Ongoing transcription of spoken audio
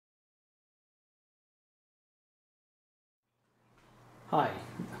Hi,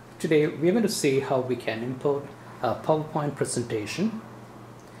 today we're going to see how we can import a PowerPoint presentation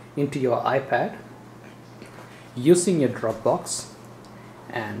into your iPad using your Dropbox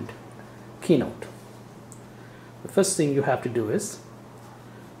and Keynote. The first thing you have to do is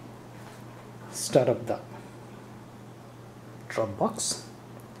start up the Dropbox,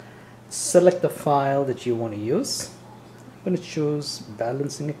 select the file that you want to use. I'm going to choose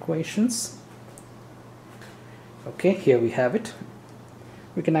balancing equations. Okay, here we have it.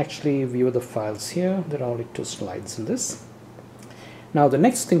 We can actually view the files here. There are only 2 slides in this. Now the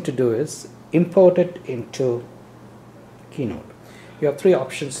next thing to do is import it into Keynote. You have 3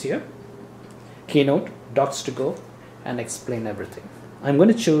 options here: Keynote, Docs to Go, and Explain Everything. I'm going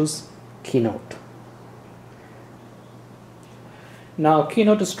to choose Keynote. Now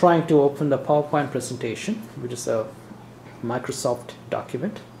Keynote is trying to open the PowerPoint presentation, which is a Microsoft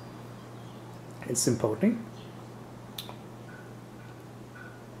document. It's importing.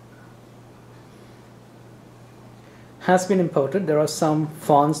 Has been imported. There are some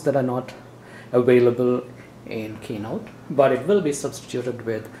fonts that are not available in Keynote, but it will be substituted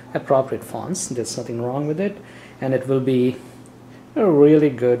with appropriate fonts. There's nothing wrong with it, and it will be a really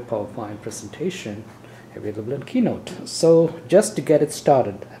good PowerPoint presentation available in Keynote. So just to get it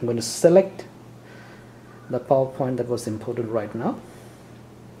started, I'm going to select the PowerPoint that was imported right now.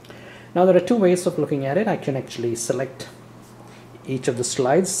 Now there are 2 ways of looking at it. I can actually select each of the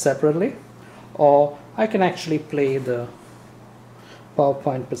slides separately, or I can actually play the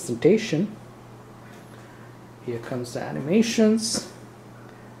PowerPoint presentation. Here comes the animations.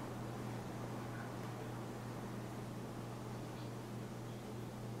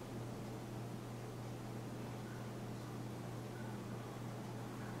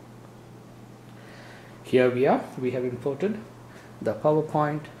 Here we are. We have imported the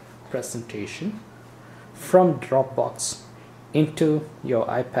PowerPoint presentation from Dropbox into your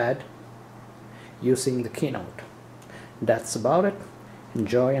iPad using the Keynote. That's about it.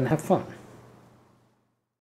 Enjoy and have fun.